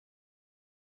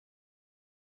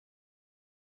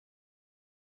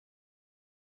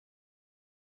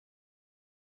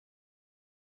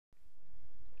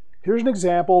Here's an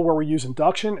example where we use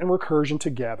induction and recursion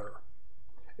together.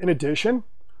 In addition,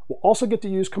 we'll also get to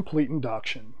use complete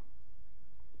induction.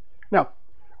 Now,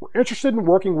 we're interested in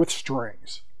working with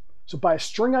strings. So by a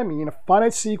string, I mean a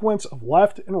finite sequence of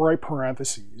left and right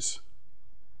parentheses.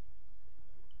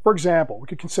 For example, we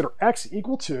could consider x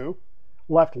equal to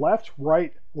left, left,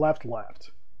 right, left,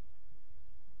 left.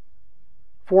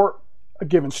 For a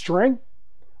given string,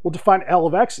 we'll define L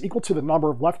of x equal to the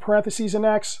number of left parentheses in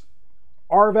x,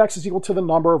 R of x is equal to the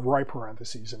number of right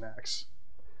parentheses in x.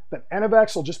 Then N of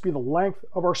x will just be the length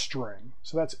of our string.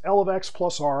 So that's L of x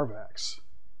plus R of x.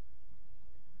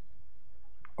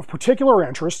 Of particular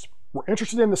interest, we're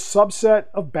interested in the subset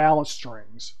of balanced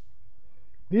strings.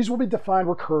 These will be defined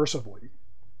recursively.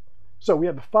 So we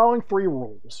have the following three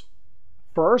rules.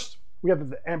 First, we have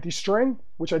the empty string,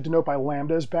 which I denote by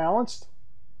lambda as balanced.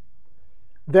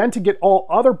 Then to get all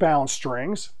other balanced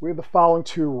strings, we have the following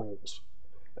two rules.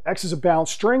 If x is a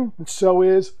balanced string, and so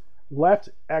is left,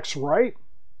 x, right.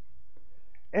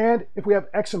 And if we have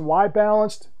x and y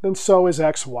balanced, then so is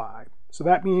x, y. So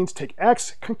that means take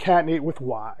x, concatenate with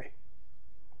y.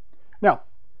 Now,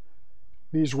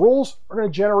 these rules are going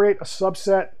to generate a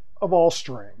subset of all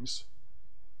strings.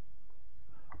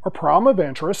 Our problem of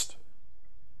interest,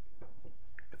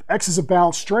 if x is a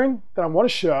balanced string, then I want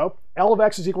to show L of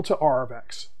x is equal to R of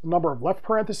x. The number of left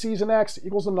parentheses in x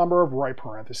equals the number of right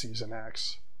parentheses in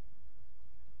x.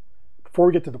 Before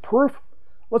we get to the proof,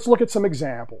 let's look at some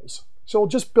examples. So we'll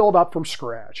just build up from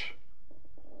scratch.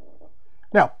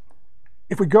 Now,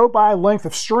 if we go by length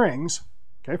of strings,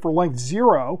 okay, for length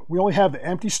 0, we only have the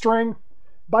empty string.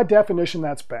 By definition,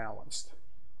 that's balanced.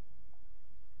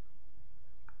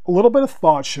 A little bit of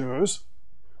thought shows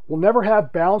we'll never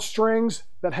have balanced strings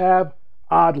that have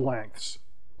odd lengths.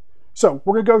 So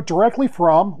we're going to go directly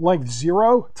from length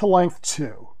 0 to length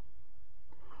 2.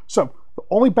 So the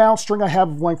only balanced string I have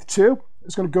of length 2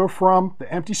 is going to go from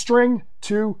the empty string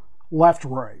to left,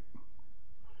 right.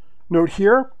 Note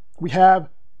here we have,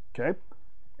 okay,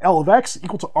 L of x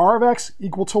equal to R of x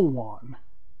equal to 1.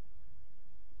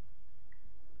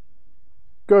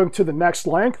 Going to the next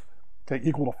length, okay,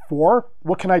 equal to 4,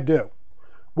 what can I do?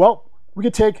 Well, we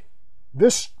could take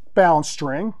this balanced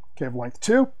string, okay, of length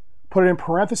 2, put it in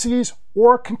parentheses,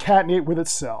 or concatenate with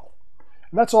itself.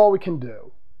 And that's all we can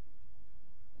do.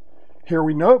 Here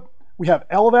we note we have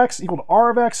L of x equal to R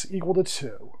of x equal to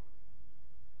 2.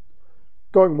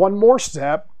 Going one more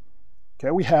step,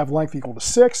 okay, we have length equal to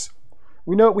 6.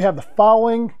 We note we have the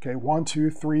following, okay, 1, 2,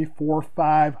 3, 4,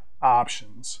 5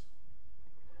 options.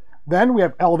 Then we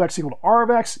have L of x equal to R of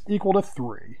x equal to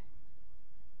 3.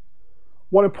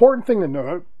 One important thing to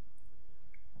note,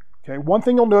 okay, one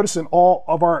thing you'll notice in all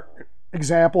of our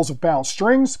examples of balanced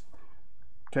strings,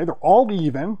 okay, they're all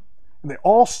even, and they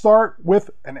all start with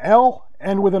an L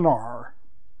and with an R.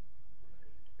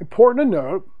 Important to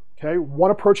note, okay,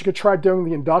 one approach you could try doing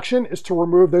the induction is to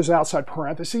remove those outside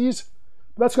parentheses.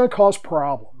 But that's going to cause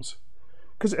problems.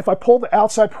 Because if I pull the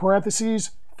outside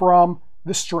parentheses from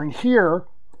this string here,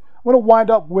 I'm going to wind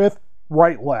up with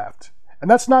right, left. And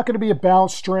that's not going to be a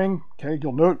balanced string. Okay,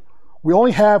 you'll note we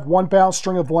only have one balanced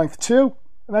string of length 2,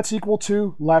 and that's equal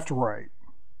to left, right.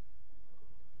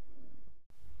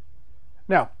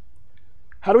 Now,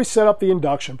 how do we set up the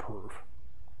induction proof?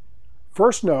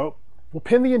 First note, we'll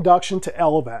pin the induction to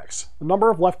L of x, the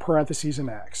number of left parentheses in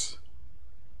x.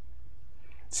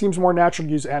 It seems more natural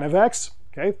to use N of x,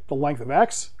 okay, the length of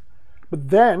x. But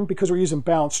then, because we're using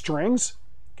balanced strings,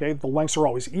 okay, the lengths are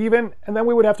always even, and then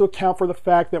we would have to account for the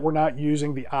fact that we're not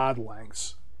using the odd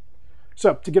lengths.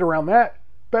 So to get around that,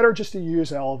 better just to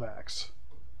use L of x.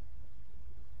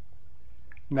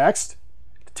 Next,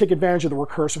 to take advantage of the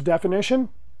recursive definition,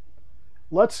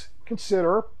 let's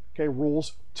consider, okay,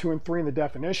 rules 2 and 3 in the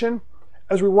definition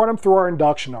as we run them through our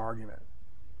induction argument.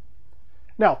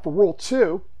 Now, for rule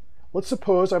 2, let's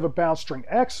suppose I have a balanced string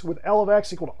x with L of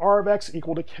x equal to R of x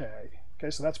equal to k. Okay,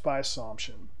 so that's by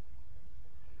assumption.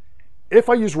 If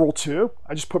I use rule 2,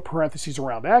 I just put parentheses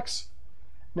around x.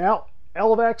 Now,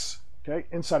 L of x, okay,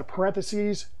 inside of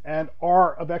parentheses, and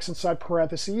R of x inside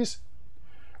parentheses.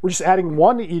 We're just adding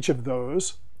 1 to each of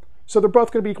those. So they're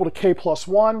both going to be equal to k plus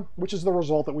 1, which is the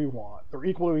result that we want. They're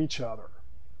equal to each other.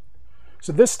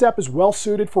 So this step is well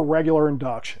suited for regular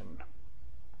induction.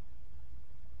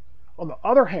 On the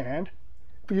other hand,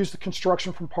 if we use the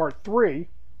construction from part 3,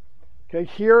 okay,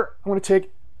 here I'm going to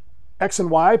take x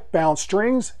and y, balanced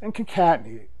strings, and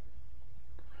concatenate.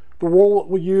 The rule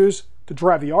we'll use to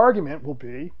drive the argument will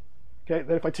be, okay,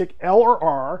 that if I take L or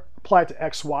R, apply it to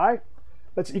x, y,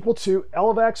 that's equal to L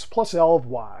of x plus L of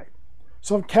y.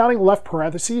 So if I'm counting left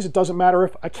parentheses, it doesn't matter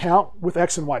if I count with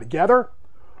x and y together,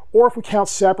 or if we count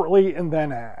separately and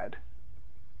then add.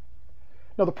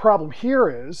 Now the problem here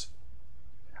is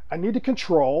I need to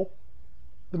control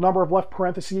the number of left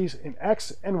parentheses in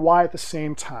x and y at the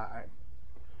same time.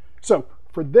 So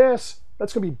for this,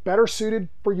 that's going to be better suited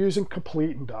for using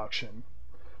complete induction.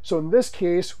 So in this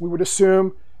case, we would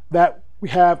assume that we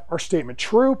have our statement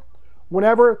true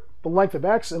whenever the length of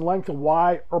x and length of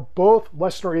y are both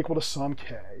less than or equal to some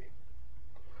k.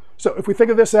 So if we think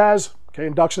of this as, okay,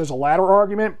 induction as a ladder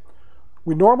argument,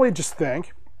 we normally just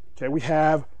think, okay, we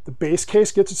have the base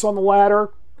case gets us on the ladder.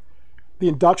 The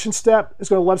induction step is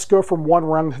going to let us go from one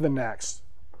rung to the next.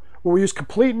 When we use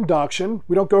complete induction,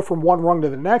 we don't go from one rung to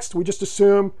the next. We just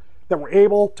assume that we're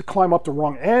able to climb up to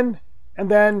rung n, and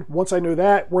then once I know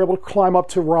that, we're able to climb up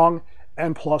to rung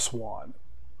n plus 1.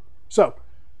 So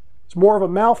it's more of a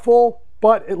mouthful,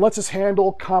 but it lets us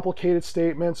handle complicated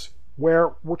statements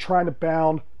where we're trying to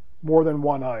bound more than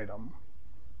one item.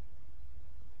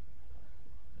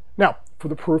 Now, for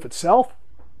the proof itself,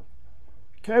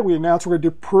 okay, we announced we're going to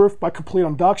do proof by complete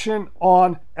induction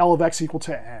on L of x equal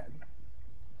to n.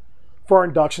 For our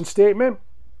induction statement,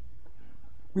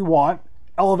 we want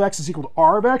L of x is equal to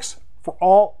R of x for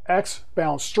all x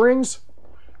balanced strings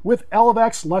with L of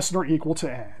x less than or equal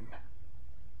to n.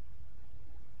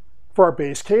 For our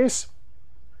base case,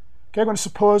 okay, I'm going to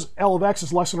suppose L of x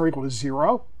is less than or equal to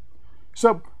 0.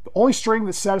 So the only string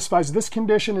that satisfies this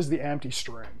condition is the empty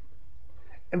string.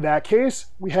 In that case,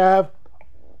 we have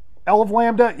L of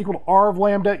lambda equal to R of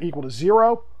lambda equal to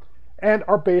 0, and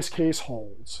our base case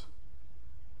holds.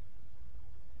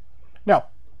 Now,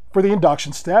 for the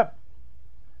induction step,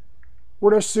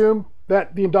 we're going to assume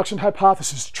that the induction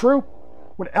hypothesis is true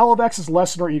when L of x is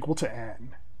less than or equal to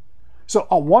n. So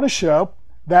I'll want to show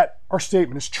that our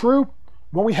statement is true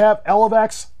when we have L of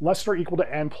x less than or equal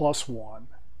to n plus 1.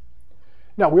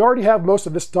 Now, we already have most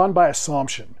of this done by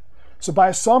assumption. So by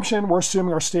assumption, we're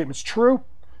assuming our statement's true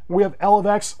when we have L of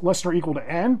x less than or equal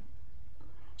to n.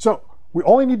 So we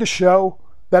only need to show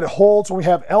that it holds when we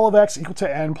have L of x equal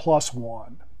to n plus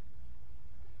 1.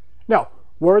 Now,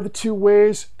 what are the two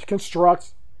ways to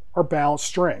construct our balanced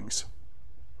strings?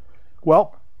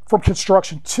 Well, from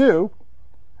construction 2,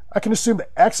 I can assume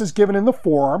that x is given in the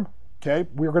form, okay,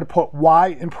 we're going to put y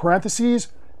in parentheses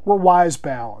where y is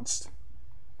balanced.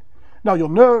 Now you'll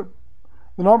note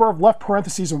the number of left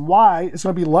parentheses in y is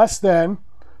going to be less than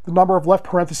the number of left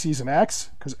parentheses in x,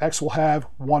 because x will have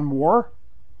one more.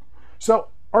 So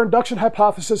our induction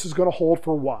hypothesis is going to hold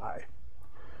for y.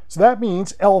 So that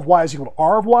means L of y is equal to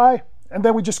R of y, and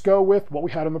then we just go with what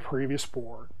we had on the previous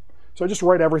board. So I just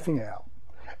write everything out.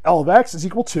 L of x is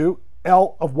equal to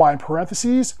L of y in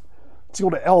parentheses. It's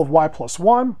equal to L of y plus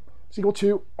 1. It's equal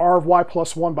to R of y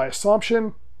plus 1 by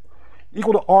assumption,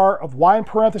 equal to R of y in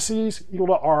parentheses, equal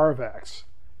to R of x.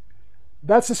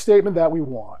 That's the statement that we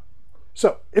want.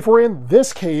 So if we're in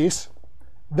this case,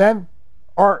 then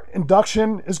our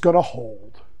induction is going to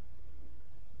hold.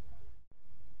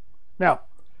 Now,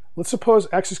 let's suppose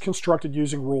x is constructed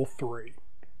using rule 3.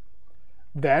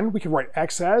 Then we can write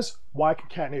x as y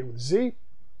concatenated with z,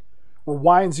 where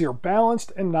y and z are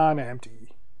balanced and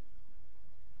non-empty.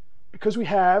 Because we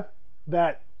have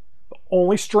that the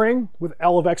only string with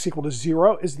L of x equal to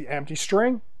 0 is the empty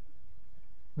string,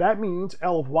 that means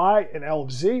L of y and L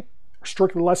of z are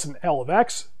strictly less than L of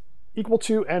x equal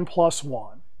to n plus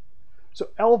 1. So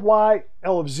L of y,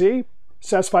 L of z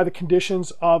satisfy the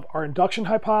conditions of our induction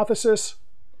hypothesis.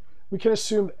 We can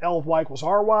assume that L of y equals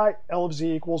ry, L of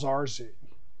z equals rz.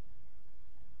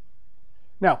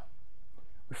 Now,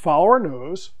 we follow our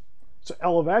nose, so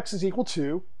L of x is equal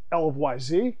to L of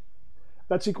yz.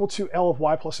 That's equal to L of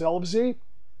y plus L of z,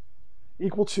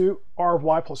 equal to R of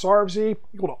y plus R of z,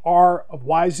 equal to R of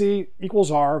yz equals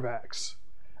R of x.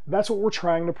 That's what we're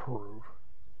trying to prove.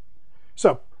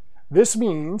 So this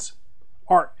means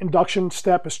our induction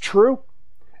step is true,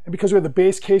 and because we have the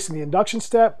base case in the induction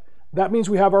step, that means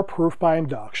we have our proof by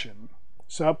induction.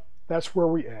 So that's where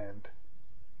we end.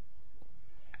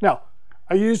 Now,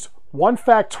 I used one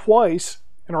fact twice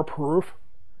in our proof,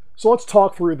 so let's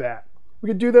talk through that. We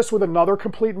could do this with another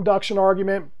complete induction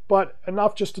argument, but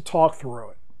enough just to talk through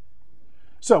it.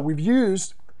 So we've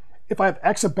used, if I have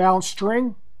x a balanced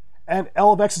string and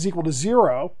L of x is equal to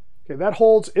 0, okay, that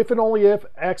holds if and only if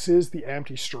x is the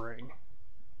empty string.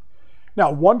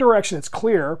 Now, one direction it's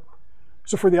clear,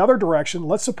 so for the other direction,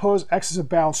 let's suppose x is a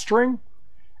balanced string,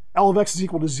 L of x is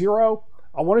equal to 0.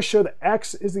 I want to show that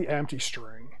x is the empty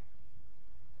string.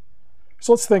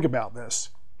 So let's think about this.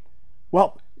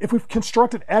 Well, if we've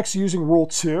constructed x using rule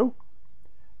 2,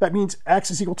 that means x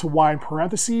is equal to y in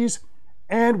parentheses,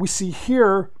 and we see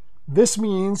here, this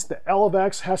means that L of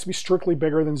x has to be strictly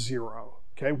bigger than 0.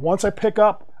 Okay, once I pick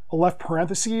up a left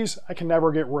parentheses, I can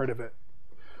never get rid of it.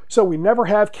 So we never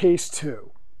have case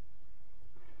 2.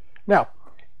 Now,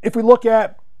 if we look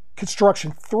at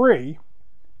construction 3,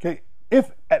 okay,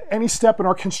 if at any step in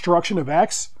our construction of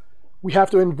x, we have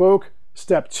to invoke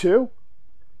step 2,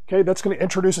 okay, that's going to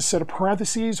introduce a set of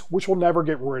parentheses, which we'll never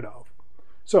get rid of.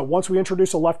 So once we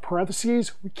introduce a left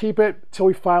parentheses, we keep it till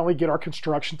we finally get our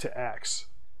construction to x.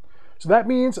 So that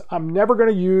means I'm never going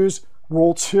to use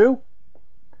rule 2.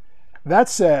 That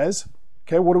says,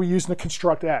 okay, what do we use to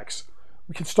construct x?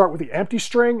 We can start with the empty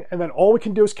string, and then all we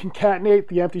can do is concatenate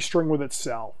the empty string with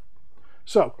itself.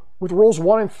 So with rules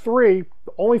 1 and 3,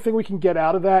 the only thing we can get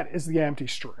out of that is the empty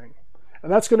string.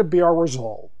 And that's going to be our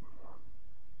result.